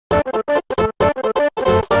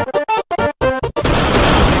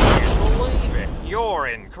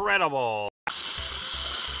incredible.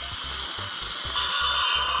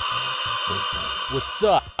 What's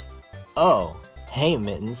up? Oh, hey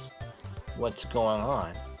Mittens. What's going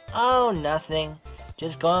on? Oh, nothing.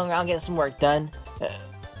 Just going around getting some work done.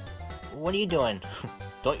 What are you doing?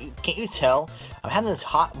 Can't you tell? I'm having this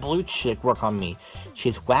hot blue chick work on me.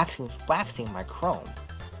 She's waxing my chrome.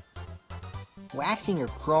 Waxing your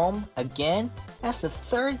chrome? Again? That's the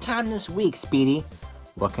third time this week, Speedy.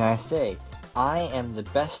 What can I say? I am the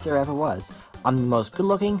best there ever was. I'm the most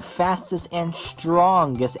good-looking, fastest, and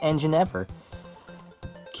strongest engine ever.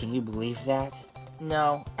 Can you believe that?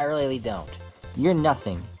 No, I really don't. You're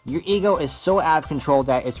nothing. Your ego is so out of control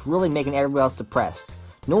that it's really making everybody else depressed.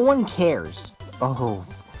 No one cares. Oh,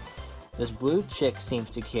 this blue chick seems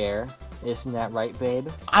to care. Isn't that right, babe?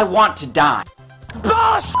 I want to die.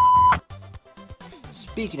 Boss!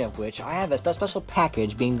 Speaking of which, I have a special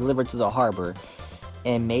package being delivered to the harbor,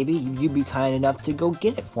 and maybe you'd be kind enough to go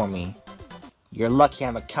get it for me. You're lucky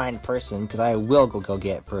I'm a kind person, because I will go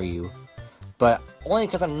get it for you. But only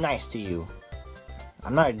because I'm nice to you.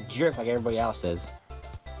 I'm not a jerk like everybody else is.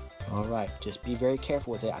 Alright, just be very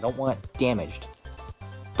careful with it. I don't want it damaged.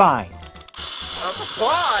 Fine.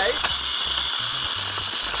 Why?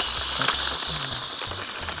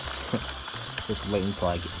 Just wait until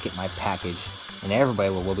I get my package, and everybody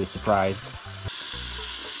will be surprised.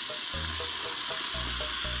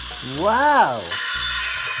 Wow!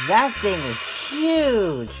 That thing is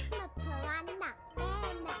huge!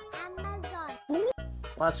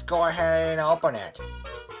 Let's go ahead and open it.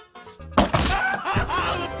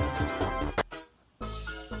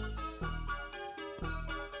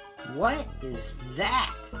 What is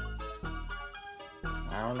that?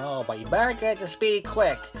 I don't know, but you better get to Speedy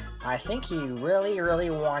quick. I think he really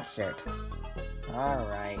wants it.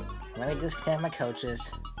 Alright, let me disconnect my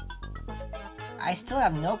coaches. I still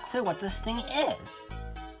have no clue what this thing is.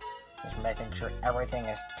 Just making sure everything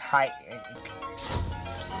is tight.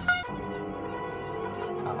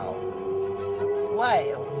 Uh-oh.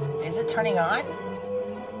 What? Is it turning on?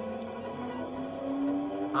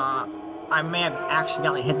 I may have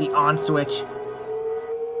accidentally hit the on switch.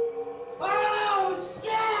 Oh,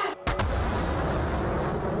 shit!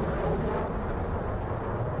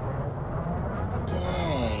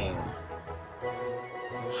 Dang.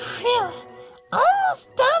 Phew!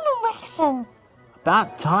 Almost done, waxing.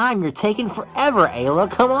 About time. You're taking forever, Ayla.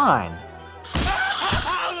 Come on.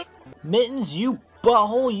 Mittens, you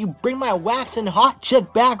butthole, you bring my waxing hot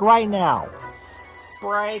chick back right now.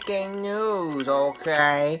 Breaking news,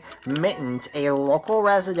 okay? Mittens, a local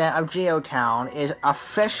resident of Geotown, is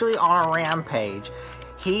officially on a rampage.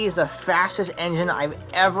 He's the fastest engine I've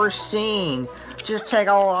ever seen. Just take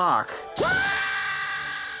a look.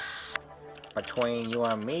 Between you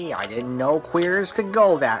and me, I didn't know queers could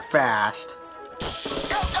go that fast.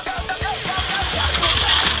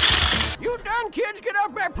 You done, kids? Get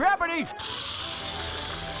off my property!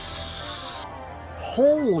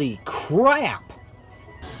 Holy crap!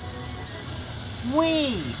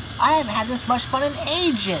 Wee! I haven't had this much fun in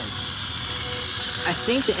ages! I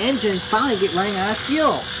think the engine's finally running out of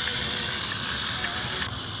fuel.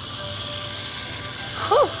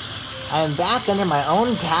 Whew! I'm back under my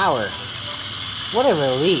own power. What a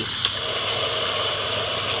relief.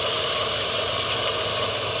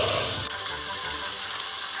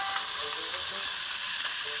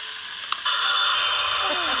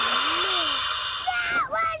 That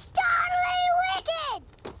was totally wicked!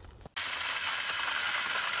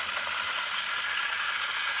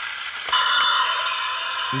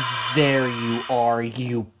 There you are,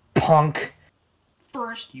 you punk!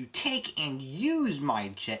 First, you take and use my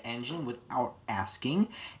jet engine without asking,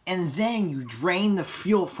 and then you drain the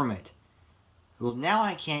fuel from it. Well, now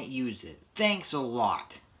I can't use it. Thanks a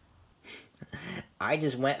lot. I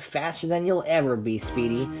just went faster than you'll ever be,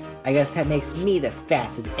 Speedy. I guess that makes me the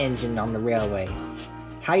fastest engine on the railway.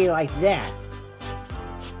 How do you like that?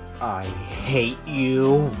 I hate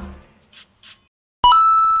you.